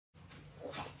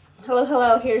Hello,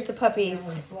 hello. Here's the That puppies.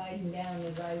 one's sliding down,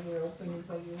 his eyes are open, it's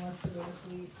like he wants to go to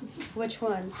sleep. Which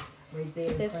one? Right there.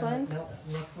 This one? No,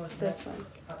 next one. This one.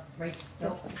 Right.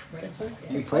 This Nope, one. right. This one.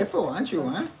 Yeah. You're playful, aren't you,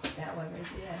 huh? That one right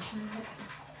there.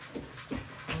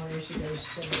 Oh, there she goes.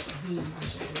 He.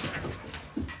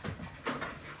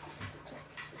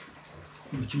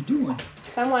 What you doing?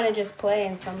 Some want to just play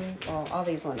and some, well, all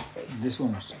these want to sleep. This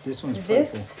one's playful.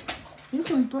 This, This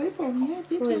one's playful, yeah.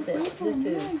 Who is this? Playful, This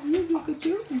yeah. is- You look at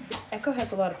you. Echo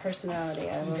has a lot of personality,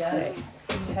 I will does. say.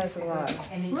 He has a lot.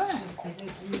 And he, What? I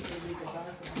think he used to leave the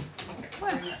bathroom.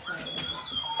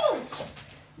 What?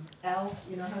 Elle,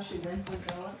 you know how she wins with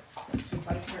Bella? She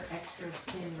bites her extra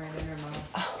skin right in her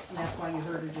mouth. And that's why you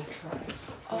heard her just cry.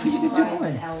 What are you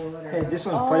doing? Elle will let her Hey, go. this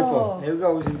one's Oh. playful. Here we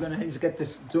go. He's got the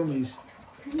zoomies.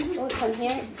 Oh, come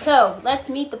here. So, let's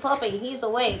meet the puppy. He's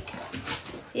awake.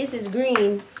 This is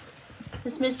Green.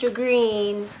 This is Mr.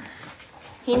 Green.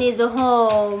 He needs a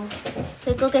home.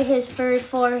 Look at his furry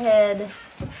forehead.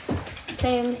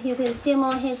 Same, you can see him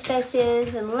on his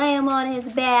faces and lay him on his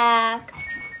back.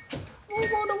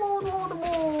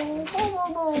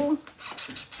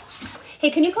 Hey,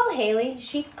 can you call Haley?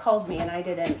 She called me and I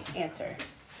didn't answer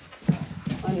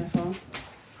on your phone.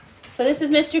 So this is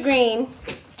Mr. Green.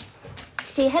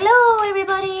 Say hello,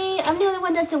 everybody. I'm the only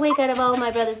one that's awake out of all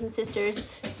my brothers and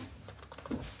sisters.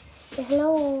 Say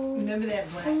hello. Remember that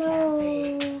black cat Hello.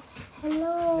 thing? The black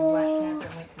Hello. cat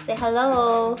that went to Say the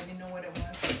hello. I didn't know what it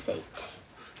was. Say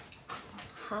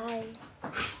hi.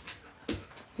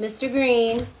 Mr.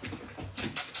 Green.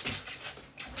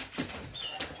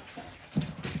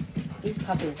 These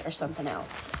puppies are something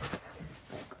else.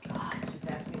 She's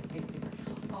asking to take me.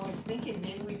 Oh, I was thinking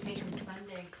maybe we take him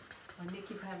Sunday when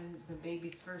Nikki's having the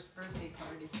baby's first birthday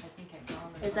party. I think I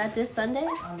promised. Is that this Sunday?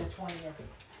 On the 20th.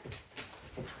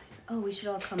 Oh, we should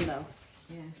all come though.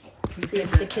 Yeah. See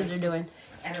what the kids are doing.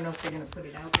 I don't know if they're gonna put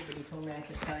it out there, but he told me I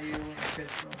could tell you when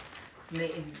Chris will. So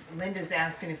Linda's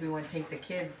asking if we want to take the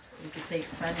kids. We could take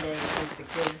Sunday and take the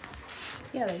kids.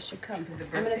 Yeah, they should come. To the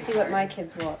I'm gonna birthday see what my party.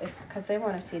 kids will, because they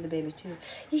want to see the baby too.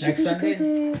 Next Sunday?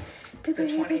 The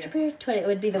 20th. 20. It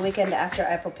would be the weekend after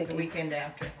apple The picking. weekend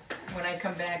after. When I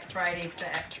come back Friday,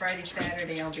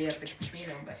 Saturday, I'll be up at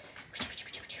casino, but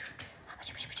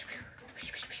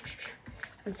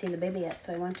I haven't seen the baby yet,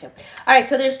 so I want to. All right,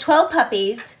 so there's 12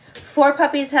 puppies. 4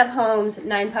 puppies have homes.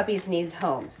 9 puppies need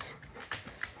homes.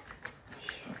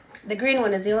 The green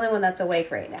one is the only one that's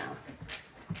awake right now.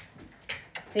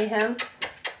 See him?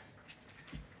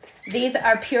 These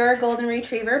are pure golden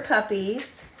retriever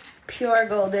puppies. Pure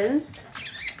goldens.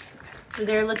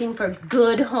 They're looking for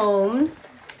good homes.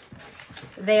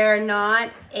 They're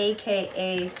not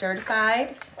AKA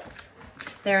certified.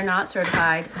 They're not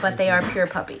certified, but they are pure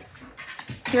puppies.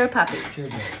 Pure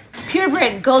puppies.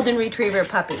 Purebred golden retriever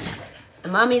puppies. The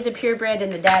mommy's a purebred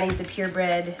and the daddy's a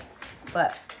purebred,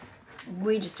 but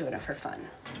we just doing it for fun.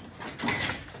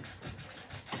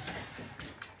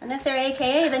 And if they're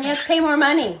AKA, then you have to pay more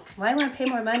money. Why do I want to pay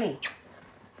more money?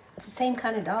 It's the same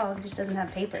kind of dog, just doesn't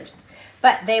have papers.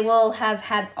 But they will have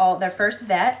had all their first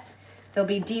vet. They'll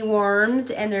be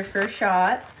dewormed and their first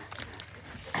shots.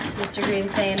 Mr. Green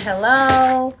saying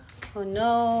hello. Oh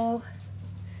no.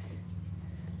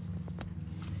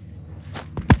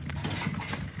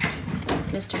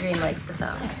 Mr. Green likes the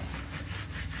phone.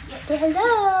 Say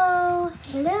hello.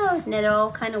 Hello. And they're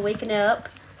all kind of waking up.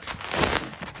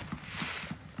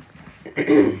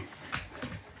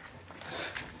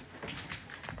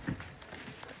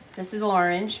 This is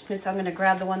Orange. I'm going to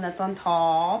grab the one that's on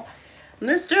top.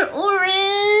 Mr.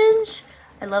 Orange.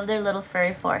 I love their little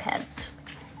furry foreheads.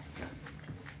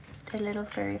 Their little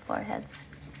furry foreheads.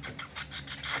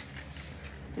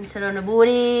 And sit on the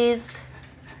booties.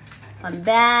 On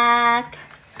back.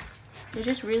 They're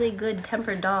just really good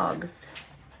tempered dogs.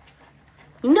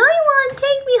 You know you want to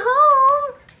take me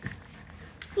home.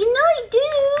 You know you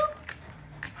do.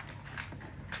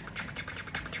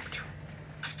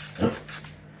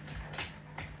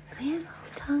 His little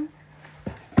tongue.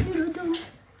 Little tongue.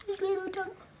 His little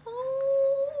tongue.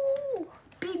 Oh,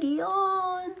 big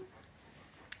yawn.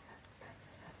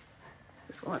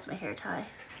 This one was my hair tie.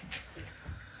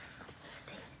 Let's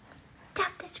see.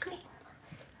 Tap the screen.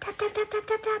 Tap, tap, tap, tap,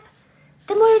 tap, tap.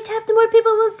 The more you tap, the more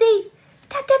people will see.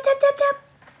 Tap, tap, tap, tap, tap.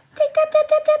 Say tap, tap,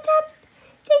 tap, tap, tap.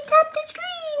 Say tap the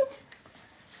screen.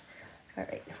 All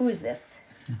right, who is this?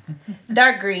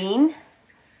 Dark green.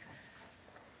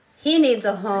 He needs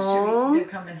a home. they're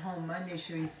coming home Monday.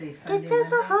 Should we say Sunday? This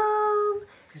is a home.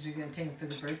 Because we're gonna take them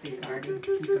for the birthday party.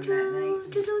 Keep them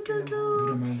that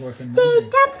night. I'm working Say Monday.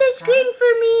 tap the screen for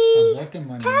I'm me. working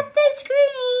Monday. Tap the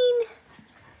screen.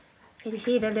 And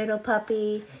he the little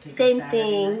puppy. Take Same it Saturday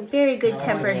thing. night. Very good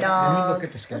tempered Let dog. me look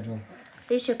at the schedule.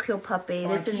 There's your cute puppy. Oh,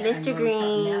 This I is can't- I Mr. wrote something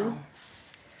Green. down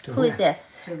To Who is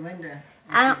this? To Linda.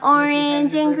 And Nikki's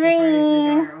orange having and a birthday party at the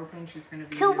green. Dar Open. She's gonna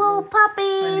be Cute there little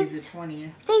Sunday the puppies.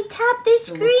 20th. Say tap the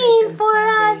So we'll take screen them for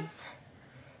Sunday. us.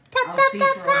 Tap, I'll tap, see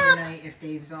tap, Friday tap. night if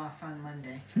Dave's off on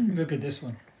Monday. Look at this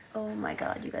one. Oh my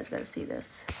God, you guys gotta see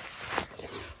this.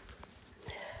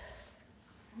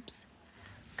 Oops.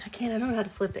 I don't know how to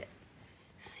flip it.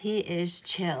 He is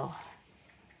chill.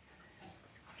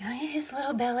 Look at his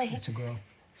little belly. It's a girl.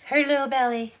 Her little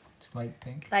belly. It's light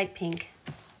pink. Light pink.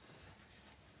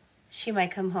 She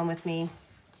might come home with me.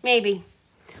 Maybe.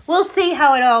 We'll see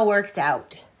how it all works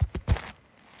out.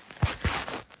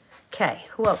 Okay,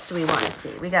 who else do we want to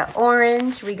see? We got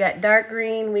orange, we got dark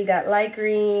green, we got light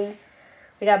green,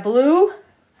 we got blue.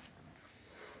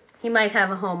 He might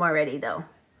have a home already though.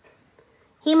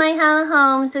 He might have a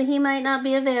home, so he might not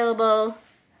be available.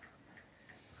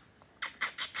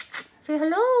 Say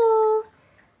hello.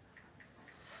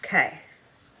 Okay.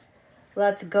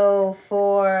 Let's go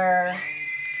for...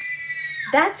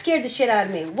 That scared the shit out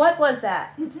of me. What was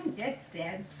that? That's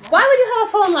Dad's phone. Why would you have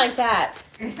a phone like that?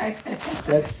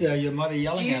 That's your mother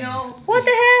yelling Do you at me. know? What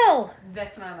the hell?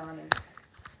 That's not on it.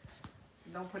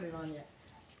 Don't put it on yet.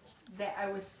 That I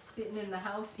was sitting in the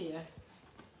house here,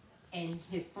 and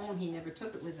his phone, he never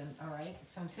took it with him, all right?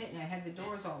 So I'm sitting there, I had the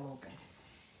doors all open.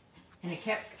 And it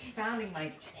kept sounding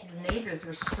like the neighbors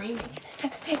were screaming.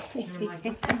 And I'm like,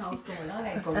 what the hell's going on?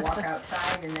 I'd go walk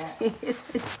outside and that. It's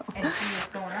his phone. And see what's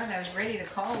going on. I was ready to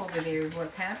call over there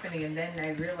what's happening, and then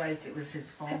I realized it was his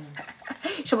phone.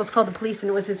 She almost called the police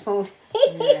and it was his phone.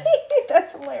 Yeah.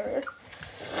 That's hilarious.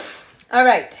 All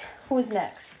right, who's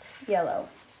next? Yellow.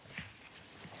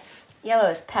 Yellow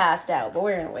is passed out, but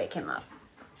we're going to wake him up.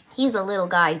 He's a little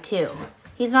guy, too.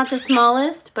 He's not the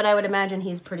smallest, but I would imagine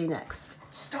he's pretty next.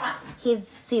 Stop! He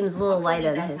seems a little light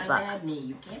on That's his my butt. bad knee.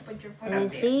 You can't put your foot And up you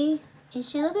there. see? And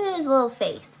she look at his little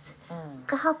face.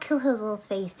 Look at how cute his little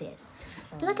face is.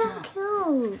 Look how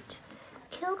cute.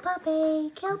 Cute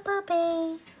puppy. Cute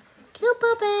puppy. Cute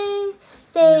puppy.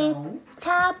 Say, No.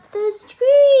 tap the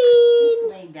screen.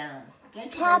 Lay down. Get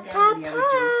your Tap, head down tap, with the other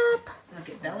two. tap. Look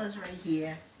at Bella's right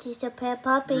here. She's a pet Breathe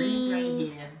right puppy.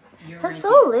 here. You're They're right so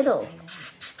here. little.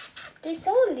 They're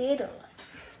so little.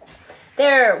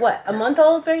 They're, what, a month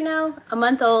old right now? A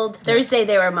month old. Thursday,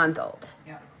 they were a month old.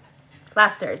 Yeah.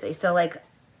 Last Thursday. So, like,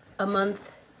 a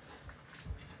month,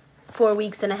 4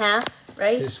 weeks and a half,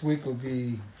 right? This week will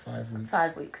be 5 weeks.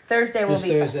 5 weeks. Thursday will This be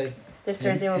Thursday. This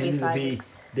Thursday will be it'll 5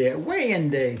 weeks. Their weigh-in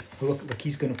day. Look,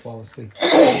 he's gonna fall asleep.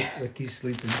 Look, he's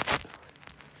sleeping.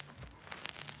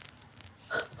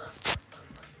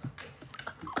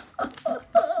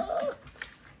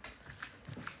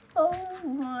 Oh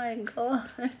my God.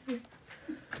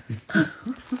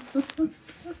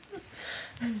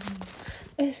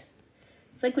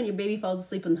 It's like when your baby falls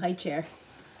asleep in the high chair.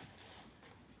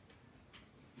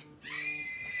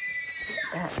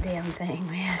 That damn thing,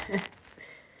 man.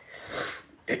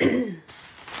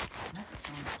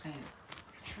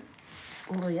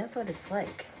 Well, that's what it's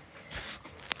like.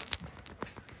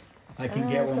 I can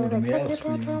get one with the mail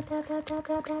for you.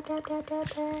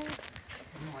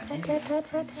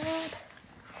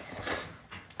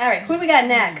 All right, who do we got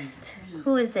next?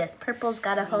 Who is this? Purple's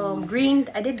got a home. Green,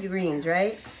 I did greens,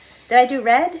 right? Did I do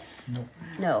red? No.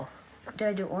 No. Did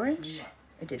I do orange?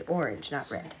 I did orange, not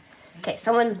red. Okay,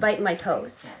 someone's biting my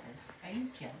toes.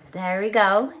 There we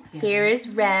go. Here is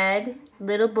red,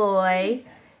 little boy.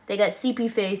 They got CP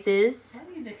faces.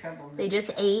 They just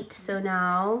ate, so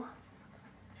now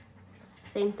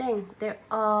same thing. They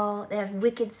have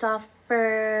wicked soft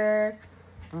fur.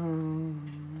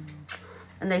 And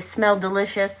they smell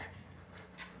delicious.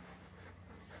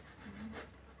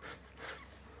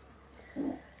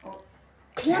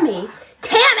 Tammy!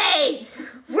 Tammy!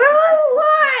 We're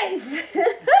alive!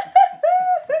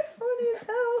 Funny as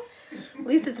hell. At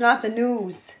least it's not the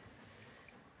news.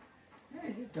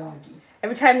 There's a doggy.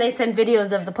 Every time they send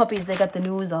videos of the puppies, they got the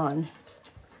news on.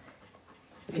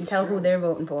 You can tell who they're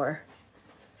voting for.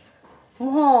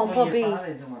 Oh, Well, puppy. your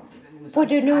father's the one with the news Put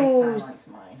the on. news. I silence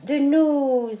mine. The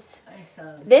news. I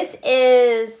silence. This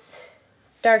is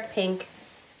dark pink.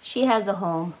 She has a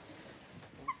home.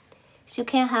 So you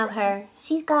can't have her.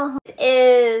 She's got a home. This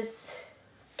is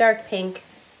dark pink.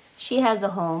 She has a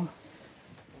home.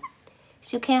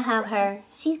 So you can't have her.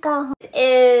 She's got a home. This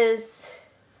is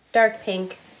dark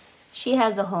pink. She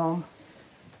has a home.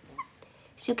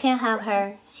 So you can't have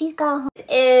her. She's got a home. This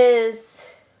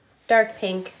is dark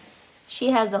pink. She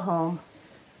has a home.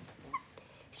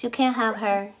 So you can't have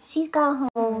her. She's got a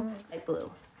home. Light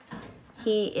blue.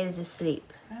 He is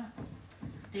asleep.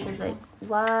 He's like,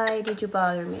 why did you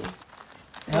bother me?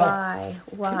 Ow. Why?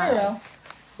 Come here, Why? Al.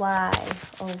 Why?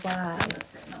 Oh, why?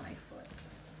 Sitting on my foot.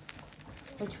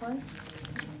 Which one?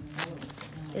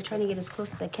 They're trying to get as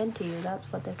close as they can to you.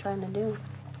 That's what they're trying to do.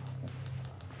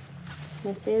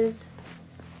 This is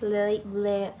light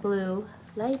blue.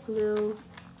 Light blue.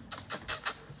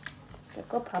 There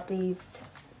go puppies.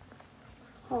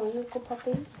 Oh, there go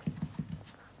puppies.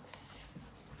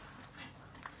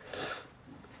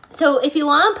 So if you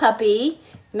want a puppy,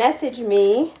 message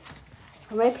me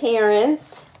or my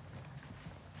parents.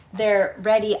 They're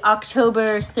ready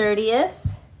October 30th.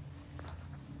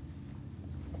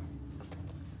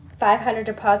 500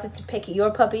 deposit to pick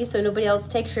your puppy so nobody else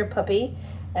takes your puppy.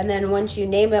 And then once you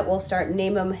name it, we'll start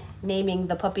naming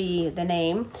the puppy the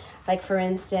name. Like for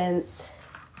instance,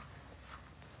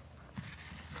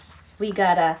 we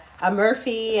got a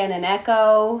Murphy and an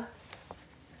Echo.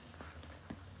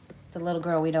 The little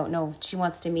girl, we don't know. She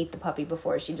wants to meet the puppy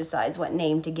before she decides what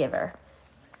name to give her.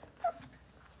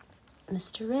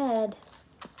 Mr. Red.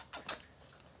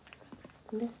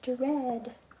 Mr.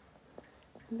 Red.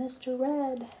 Mr.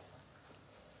 Red.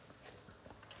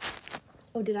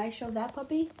 Oh, did I show that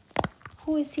puppy?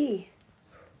 Who is he?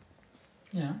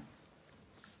 Yeah.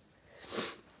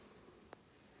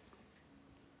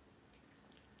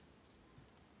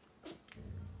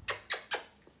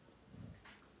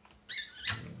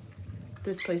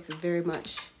 This place is very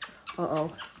much,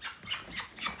 uh-oh.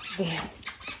 Yeah.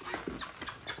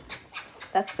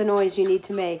 That's the noise you need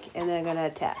to make, and they're gonna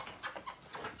attack.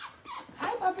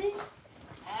 Hi, puppies.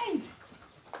 Hey.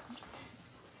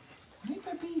 Hey,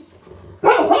 puppies.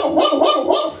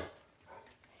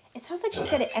 It sounds like she's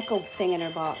got an echo thing in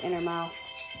her mouth.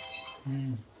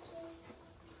 Mm.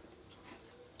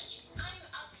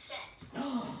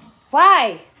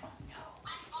 Why?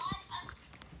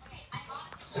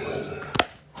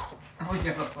 Oh,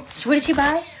 no. What did she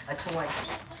buy? A toy.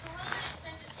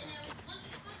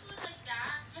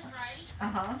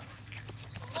 Uh-huh.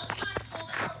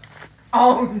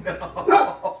 Oh,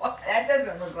 no. That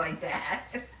doesn't look like that.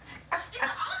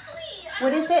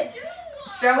 What is it?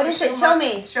 Show, What is it? Show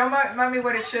me. Show mommy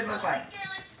what it should look like.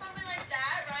 Something like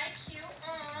that, right? Cute.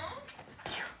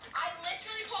 I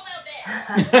literally pulled out this.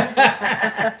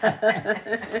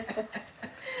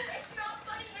 It's not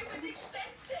funny. It was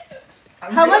expensive.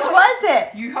 How much was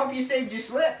it? You hope you saved your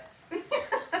slip. No, Mom.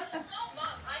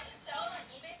 I can sell it on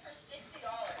eBay for $60.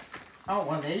 Oh,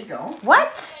 well, there you go.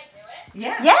 What? Can I do it?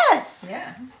 Yeah. Yes.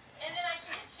 Yeah. And then I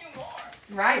can get 2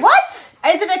 more. Right. What?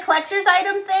 Is it a collector's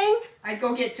item thing? I'd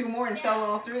go get 2 more and sell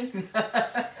all 3.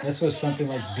 That's what something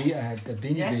like the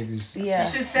Beanie Yeah. Babies. You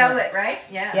should sell it, right?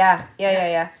 Yeah.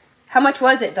 Yeah. How much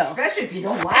was it though? Especially if you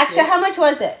don't like Actually, it. how much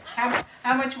was it?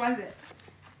 How much was it?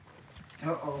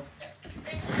 Uh-oh.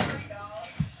 $30.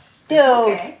 Dude,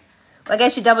 Okay. I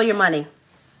guess you double your money. It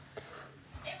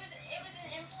was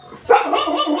an impulse buy. It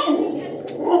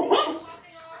was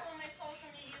popping off on my social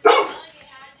media, so I felt like it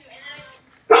had to. And then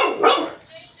I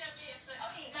changed up the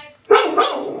okay, my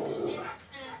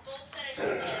both said I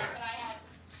should get it, but I have.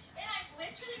 And I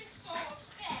literally am so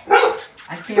upset.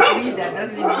 I can't believe that.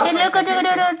 Doesn't even look like Look at the the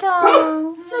picture. little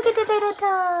tongue. Look at the little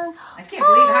tongue. I can't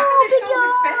believe how come it's so big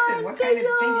expensive? What kind of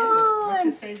yawn, thing is it? What's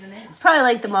big it say the name? It's probably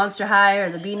like the Monster High or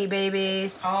the Beanie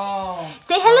Babies. Oh.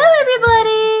 Say hello,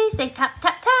 everybody. Say tap,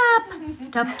 tap, tap.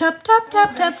 Tap, tap, tap,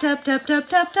 tap, tap, tap, tap, tap,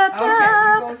 tap, tap, Okay, you go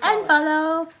tap. sell And it.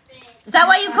 follow. Is that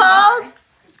why you called?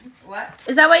 What?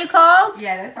 Is that why you called?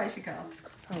 Yeah, that's why she called.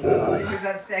 Oh, She was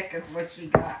upset because what she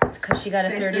got. It's because she got a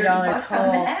Spent $30 $30 on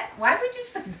call. that? Why would you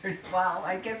spend 30? Well,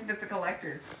 I guess if it's a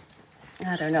collector's.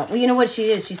 I don't know. Well, you know what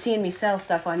she is? She's seeing me sell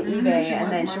stuff on eBay, she and wants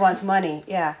then she money. wants money.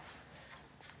 Yeah.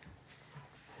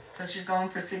 So she's going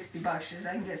for $60. She says,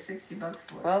 I can get $60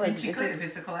 for it. Well, if if she it's could, a- if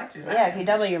it's a collector's. Yeah, if you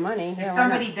double your money. If Yeah, why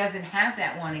somebody not? doesn't have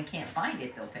that one and can't find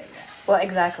it, they'll pay that. Well,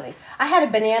 exactly. I had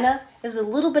a banana. It was a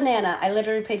little banana. I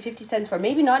literally paid 50 cents for,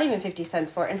 maybe not even 50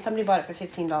 cents for, and somebody bought it for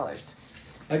 $15.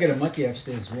 I got a monkey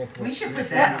upstairs. We should put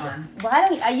that on. Why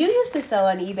don't you used to sell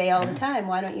on eBay all the time?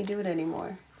 Why don't you do it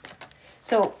anymore?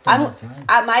 So Don't I'm have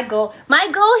time. my goal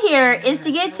here is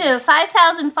to get to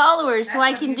 5,000 followers so That's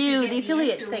I what can we do should the get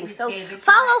affiliates YouTube. thing. We So gave it to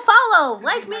follow, Could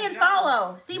like be me my and job.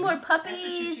 follow. See more That's what you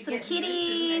puppies, should some get me into. That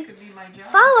kitties. could be my job.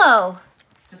 Follow.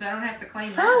 Because I don't have to claim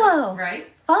Follow. that. Right?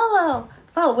 Follow.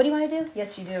 What do you want to do?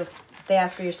 Yes, you do. They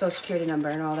ask for your social security number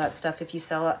and all that stuff if you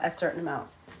sell a certain amount.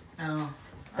 Oh.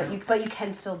 But you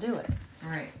can still do it.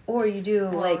 Right. Or you do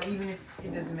Well, like even if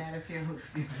it doesn't matter if you're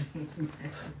excuse me.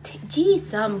 gee,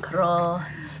 some crawl.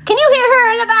 Can you hear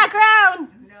her in the background?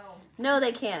 No. No,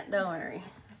 they can't. Don't worry.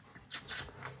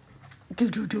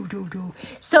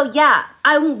 So yeah,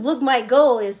 my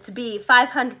goal is to be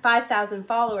 5,000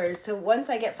 followers. So once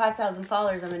I get 5,000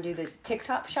 followers, I'm gonna do the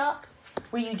TikTok shop,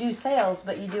 where you do sales,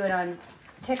 but you do it on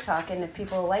TikTok, and if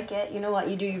people like it, you know what,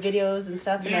 you do your videos and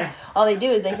stuff, and then all they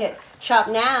do is they hit shop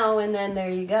now, and then there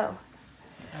you go.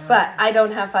 But I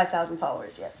don't have 5,000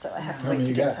 followers yet, so I have to How wait many to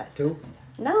you get got? 5. 2?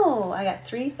 No, I got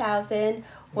 3,100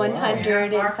 Wow.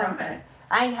 and Far from something. it.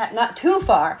 I have not too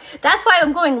far. That's why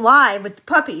I'm going live with the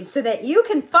puppies, so that you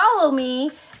can follow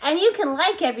me and you can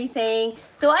like everything.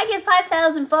 So I get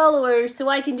 5,000 followers, so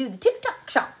I can do the TikTok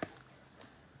shop.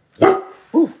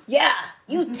 Ooh, yeah.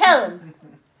 You tell them.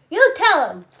 You tell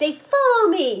them. Say, follow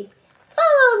me.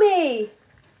 Follow me.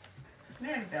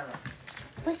 There, Bella.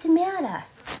 What's the matter?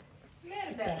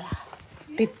 There, Bella.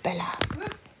 Big Bella. Woof.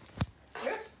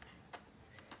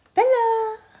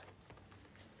 Bella.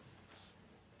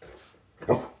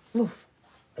 Woof.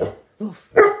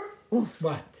 Woof. Woof.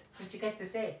 What? What you got to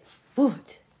say? Woof.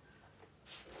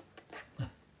 You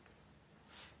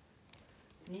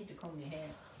need to comb your hair.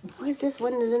 What is this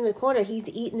one that's in the corner? He's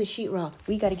eating the sheetrock.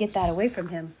 We got to get that away from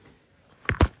him.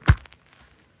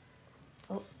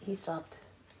 Oh, he stopped.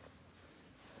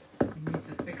 You need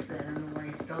to fix that. I don't know why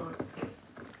you stole it.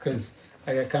 Because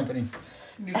I got company.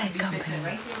 You can be fixing it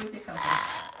right there with your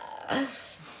company.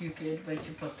 You could wait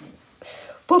your puppies.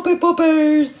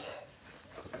 Puppies.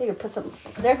 You can put some.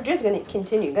 They're just gonna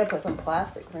continue. You gotta put some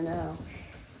plastic for now.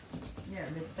 Yeah,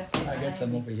 this stuff. I got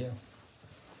some over here.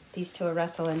 These two are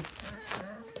wrestling.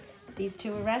 These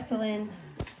two are wrestling.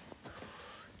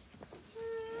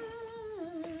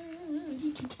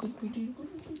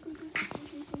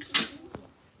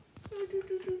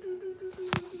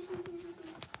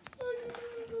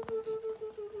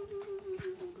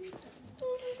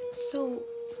 So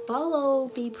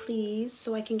follow me, please,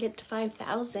 so I can get to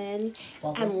 5,000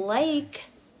 Okay. and like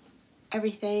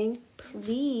everything,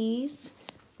 please.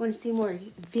 Want to see more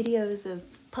videos of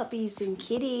puppies and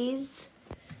kitties?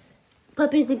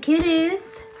 Puppies and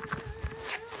kitties.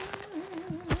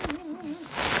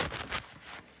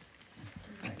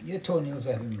 Your toenails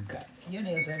I haven't even got. Your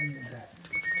nails I haven't even got.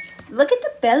 Look at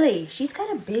the belly. She's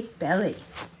got a big belly.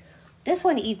 This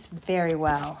one eats very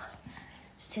well.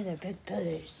 See their big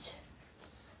bellies.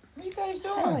 What are you guys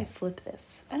How do I doing? flip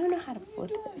this? I don't know how to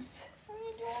flip this. What are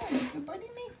you doing? You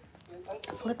biting me? You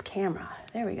biting me? Flip camera.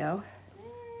 There we go.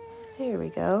 There we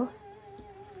go.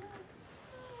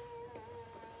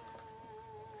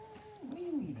 What are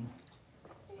you eating?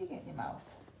 What do you got in your mouth?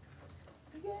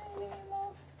 You got anything in your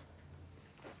mouth?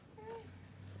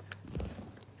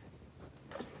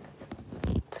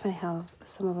 It's funny how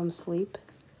some of them sleep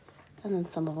and then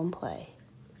some of them play.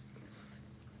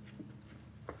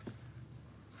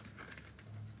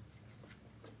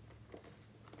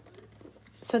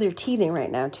 So they're teething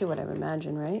right now too, what I would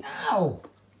imagine, right? Ow!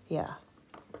 Yeah.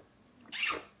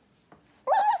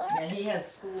 Yeah, he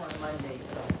has school on Monday,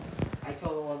 so I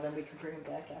told him, well, then we can bring him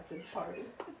back after the party.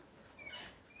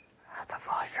 That's a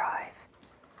far drive.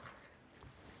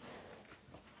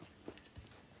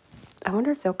 I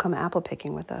wonder if they'll come apple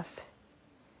picking with us.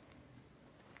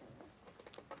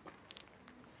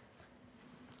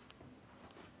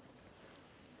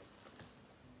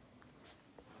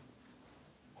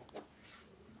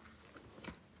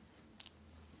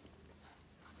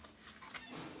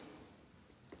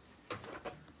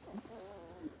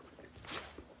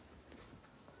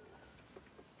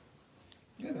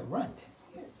 You're the runt.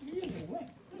 You're the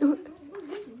runt.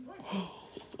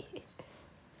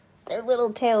 Their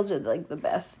little tails are like the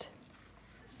best.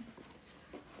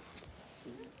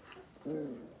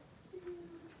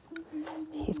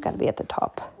 He's got to be at the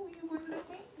top. Oh, you gonna look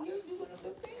me? You gonna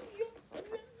look me?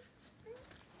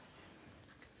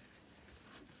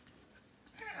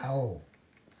 Ow.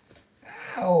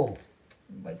 Ow.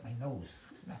 You bite my nose.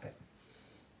 Stop it.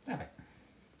 Stop it.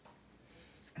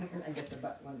 I get the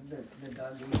butt one, the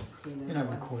doggy. You're not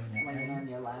recording that, Laying are you? on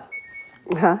your lap.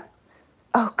 Huh?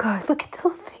 Oh God! Look at the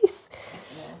little face.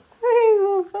 Look at his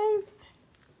little face.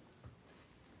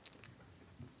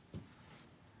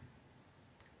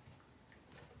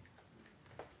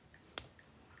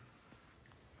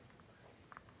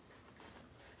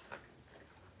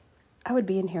 I would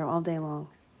be in here all day long.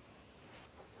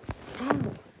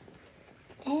 Ow.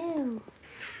 Ow.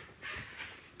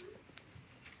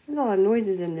 There's a lot of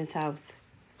noises in this house.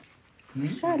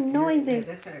 There's a lot of Yeah, noises.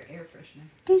 that's our air freshener.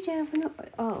 Did you have no?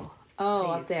 Oh. Oh, See,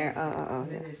 up there. Oh, oh, oh. And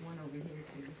then Yeah. there's one over here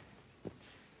too.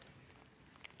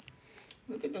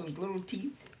 Look at those little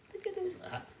teeth. Look at those.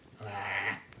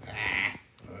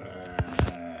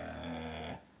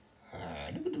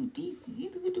 Look at those teeth.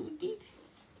 Look at those teeth.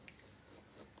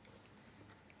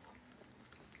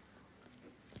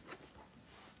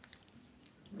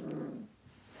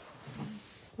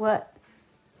 What?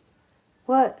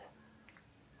 What?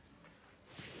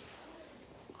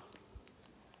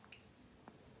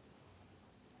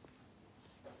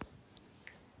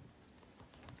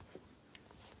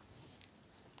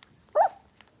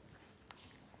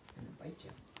 Gonna bite you.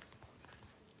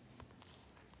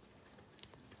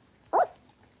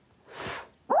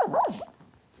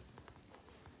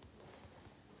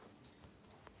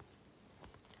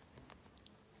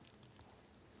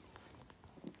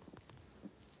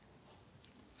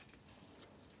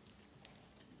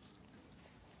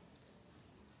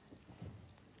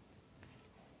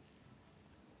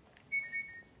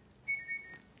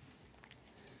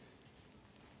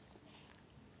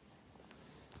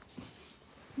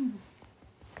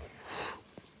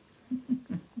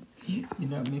 You're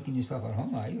not making yourself at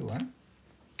home, are you, huh?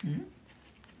 Hmm?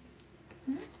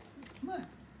 Come on.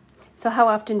 So how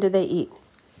often do they eat?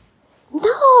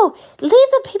 No, leave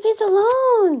the peepees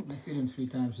alone. I feed them 3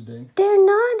 times a day. They're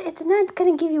not. It's not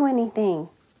gonna give you anything.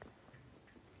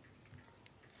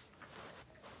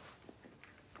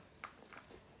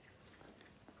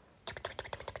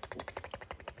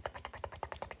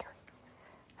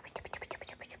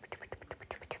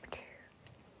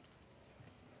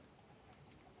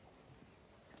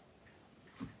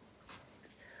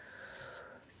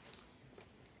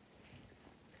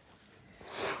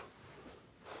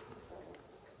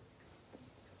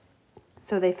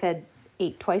 So they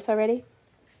ate twice already?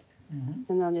 Mm-hmm.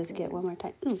 And they'll just get one more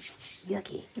time. Ooh,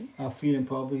 yucky. I'll feed them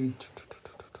probably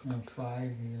 5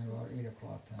 and about 8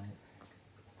 o'clock tonight.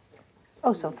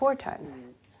 Oh, so 4 times.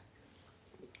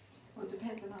 Well, it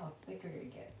depends on how thicker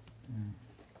it gets. Mm.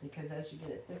 Because as you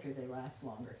get it thicker, they last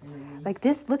longer. You know what I mean? Like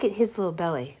this, look at his little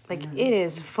belly. Like it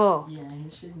is full. Yeah, he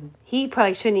shouldn't. He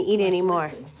probably shouldn't eat much anymore.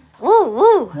 liquid. Ooh,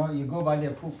 ooh. No, you go by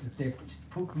their poop. If they're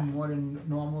pooping more than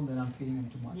normal, then I'm feeding them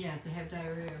too much. Yeah, if they have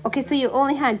diarrhea. Okay, so you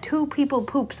only had 2 people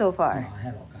poop so No, far. I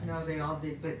had all kinds. No, they all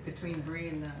did, but between Bree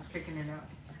and picking it up.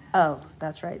 Oh,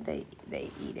 that's right. They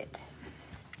eat it.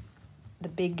 The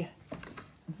big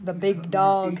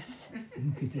dogs.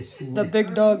 Look at this fool. The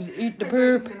big dogs eat the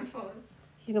poop. Gonna fall.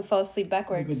 He's gonna fall asleep Look at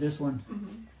backwards. this one.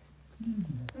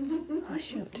 Oh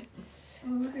shoot. Oh,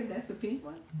 look at that's a pink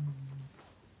one.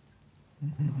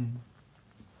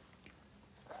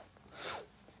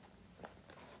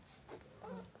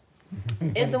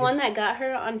 Is the one that got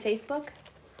her on Facebook?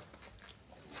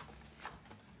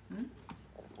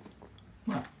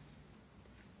 What?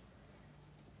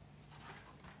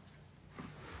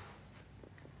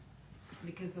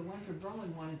 Because the one for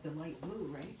Brolin wanted the light blue,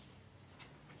 right?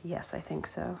 Yes, I think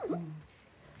so.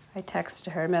 I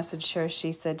texted her, messaged her.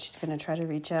 She said she's gonna try to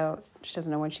reach out. She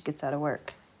doesn't know when she gets out of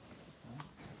work.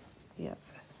 Yep.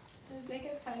 They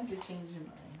get time to change their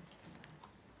mind.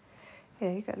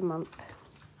 Yeah, you got a month.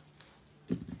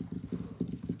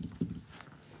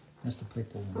 That's the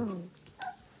playful one.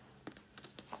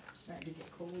 Starting to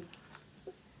get cold.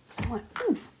 What?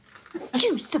 Ooh.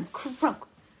 Juice some croak.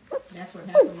 That's what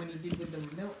happened when he did with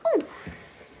the milk.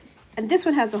 And this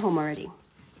one has the home already.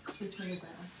 Which one is that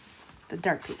one? The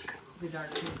dark pink. The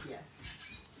dark pink, yes.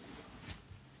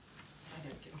 I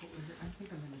gotta get hold of her. I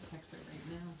think I'm gonna text her right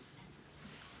now.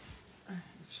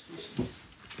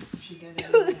 She got it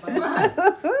in the bike.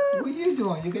 What are you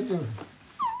doing? You get the...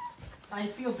 I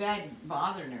feel bad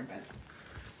bothering her, but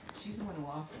she's the one who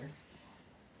offered.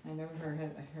 I know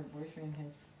her boyfriend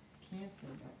has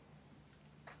cancer,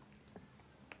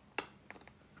 but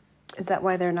Is that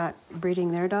why they're not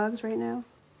breeding their dogs right now?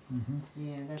 Mm-hmm.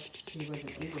 yeah, that's she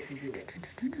wasn't able to do it.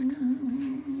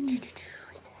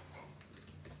 What's this?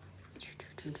 She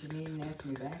didn't even ask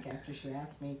me back after she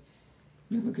asked me.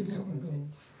 Look at that one go.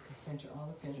 I sent her all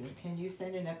the pictures. Can you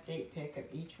send an update pic of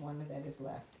each one that is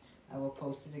left? I will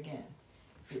post it again.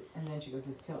 And then she goes,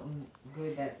 is Tilton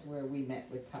good? That's where we met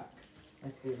with Tuck.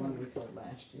 That's the one we sold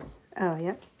last year. Oh,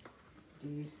 yep. Do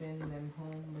you send them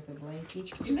home with a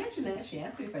blankie? Imagine that. She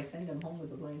asked me if I send them home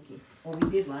with a blankie. Well, we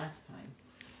did last time.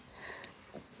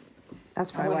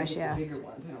 That's I probably why wanna she get the asked. bigger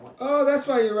ones. I don't want. Oh, that's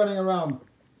why you're running around.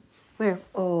 Where?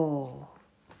 Oh.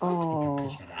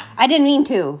 Oh. I didn't mean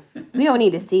to. We don't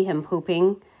need to see him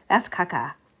pooping. That's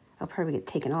caca. I'll probably get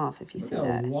taken off if you see Look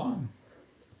how that. long.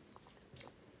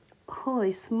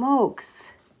 Holy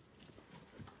smokes.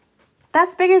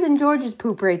 That's bigger than George's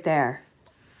poop right there.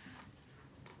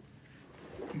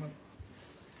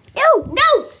 Ew,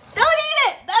 no! Don't eat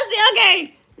it! That's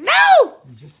yucky! No!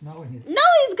 You're just smelling it. No,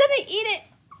 he's gonna eat it!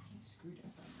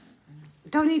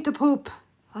 Don't eat the poop.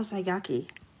 That's like yucky.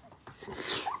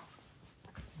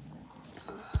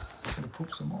 Gonna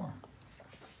poop some more.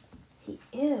 He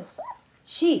is.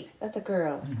 She. That's a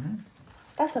girl. Mm-hmm.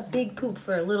 That's a big poop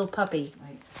for a little puppy.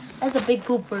 Like, That's a big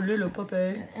poop for a little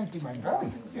puppy. Empty my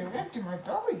belly. You empty my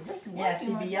belly. yeah,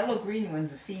 see, the yellow-green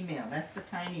one's a female. That's the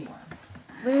tiny one.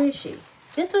 Where is she?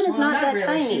 This one is Well, not that really.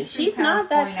 tiny. 3 She's pounds, not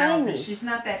that 40 ounces. tiny. She's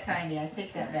not that tiny. I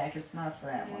take that back. It's not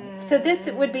that one. So this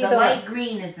would be The the light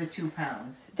green is the 2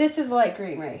 pounds. This is light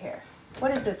green right here.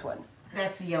 What is this one?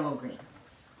 That's the yellow-green.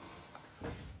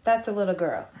 That's a little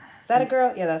girl. Is that a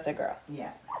girl? Yeah, that's a girl.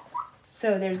 Yeah.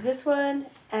 So there's this one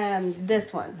and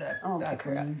this one. Oh, That pick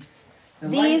her up. green. The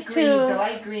These light green, two- The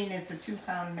light green is a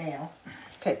 2-pound male.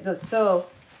 Okay, so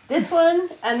this one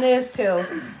and these two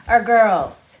are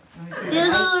girls. Let me see the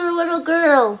These light- are little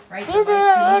girls. Right, the These light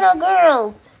are pink. little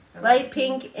girls. the light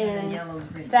pink and and the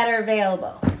yellow-green. That are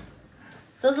available.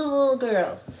 Those are little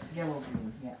girls.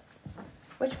 Yellow-green, yeah.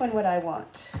 Which one would I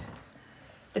want?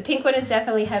 The pink one is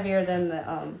definitely heavier than the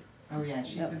Oh yeah,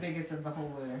 she's Yep. the biggest of the whole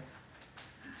litter.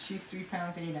 She's 3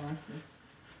 pounds 8 ounces.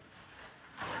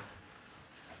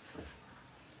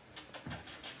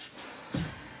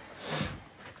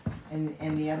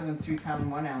 And the other one's 3 pounds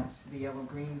 1 ounce. The yellow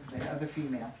green, the other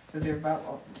female. So they're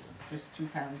about just 2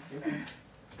 pounds different.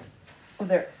 Oh,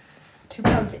 they're 2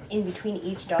 pounds in between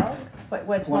each dog. What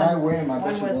was When I one? weigh them, I bet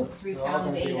One you was they're- 3 they're all pounds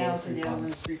gonna be 8 over ounces. 3 The other pounds.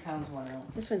 one's 3 pounds 1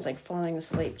 ounce. This one's like falling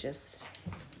asleep. Just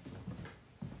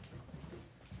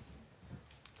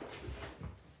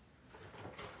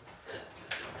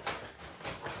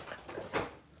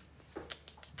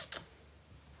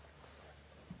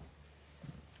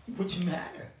What's the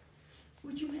matter?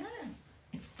 What's the matter?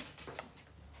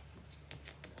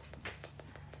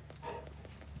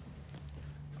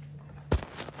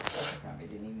 Probably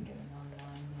didn't even get it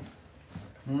online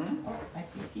yet. Hmm? Oh, I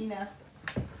see Tina.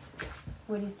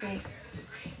 what do you say?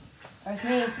 There's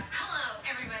me. Hello,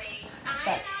 everybody. I'm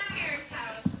That's- at my parents'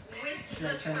 house with Should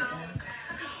I the turn it 12 down?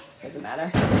 puppies. Doesn't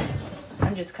matter.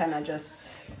 I'm just kind of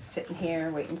just sitting here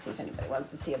waiting to see if anybody wants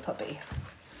to see a puppy.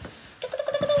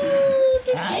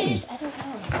 Hi. I don't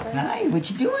know. Hi, what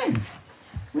you doing?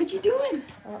 What you doing?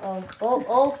 Uh-oh. Oh.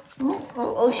 Oh,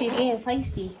 Oh, she's getting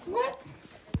feisty. What?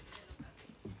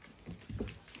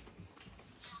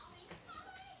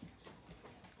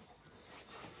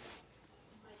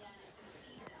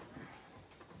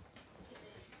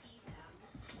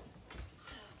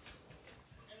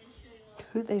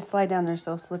 They slide down. They're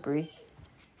so slippery.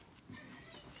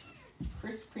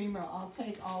 Chris Primo, I'll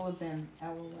take all of them.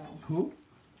 LOL. Who?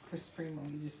 Chris Primo,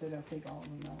 you just said I'll take all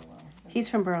of them. LOL. He's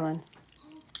from Berlin.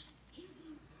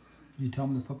 You tell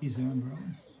me the puppies are in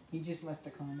Berlin? He just left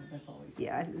a comment. That's all he said.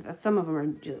 Yeah, some of them are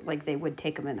just, like they would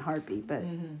take them in a heartbeat, but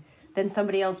Mm-hmm. then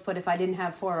somebody else put if I didn't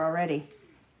have 4 already.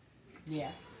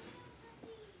 Yeah.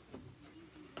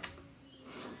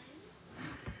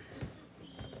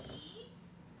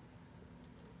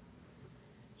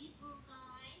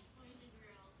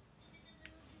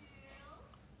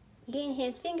 Getting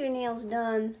his fingernails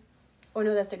done. Oh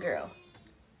no, that's a girl.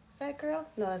 Is that a girl?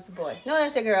 No, that's a boy. No,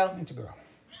 that's a girl. It's a girl.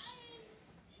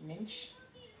 Minch.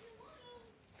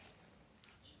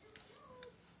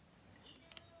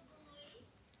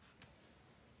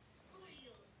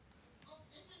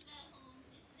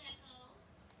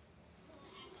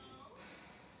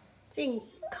 Sing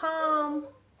calm.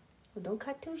 Well, don't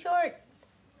cut too short.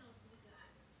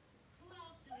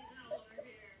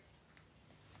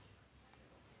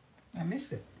 I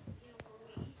missed it.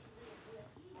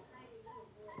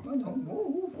 Oh, don't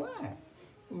move. Why?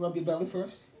 Rub your belly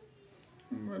first.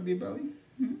 Rub your belly.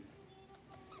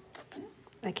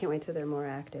 I can't wait till they're more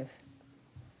active.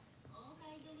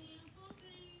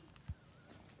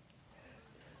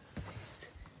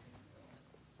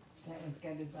 That one's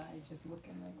got his eye just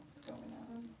looking like what's going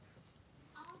on.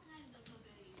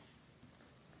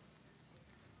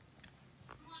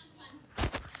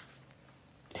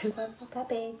 Who wants a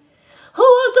puppy? Who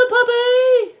wants a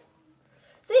puppy?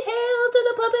 Say hail to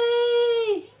the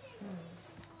puppy!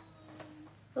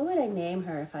 What would I name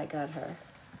her if I got her?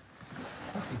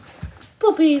 Puppy.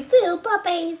 Puppies, little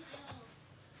puppies.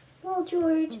 Little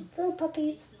George, little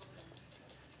puppies.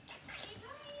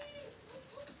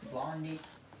 Blondie.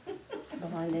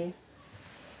 Blondie.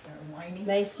 Or whiny.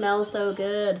 They smell so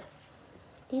good.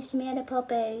 You smell a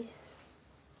puppy.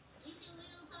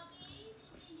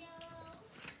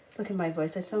 Look at my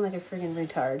voice. I sound like a friggin'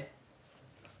 retard.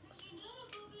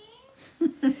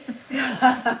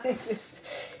 It's just,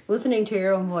 listening to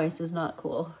your own voice is not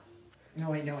cool.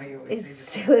 No, I know. I always say It's the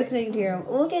same listening to your own.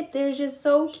 Look at, they're just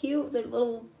so cute. Their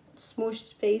little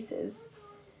smooshed faces.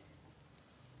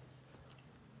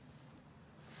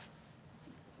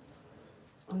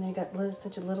 And they got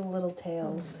such a little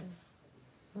tails.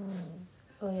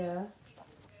 Oh yeah.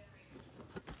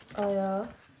 Oh yeah.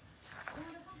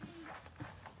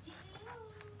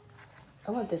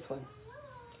 I want this one.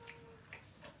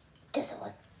 This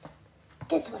one.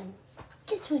 This one.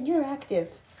 This one. You're active.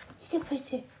 You're so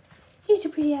pretty. You're so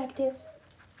pretty active.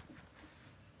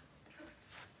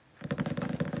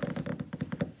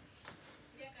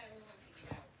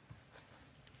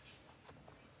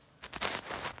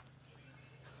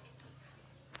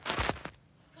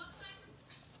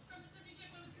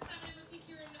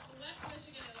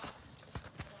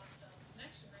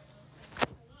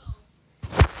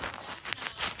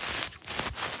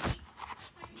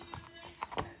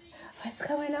 What's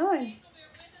going on?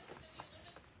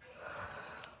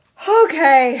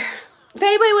 Okay. If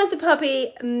anybody wants a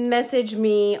puppy, message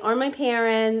me or my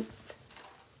parents.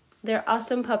 They're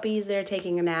awesome puppies. They're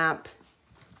taking a nap.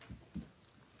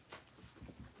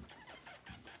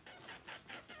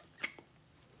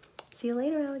 See you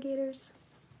later, alligators.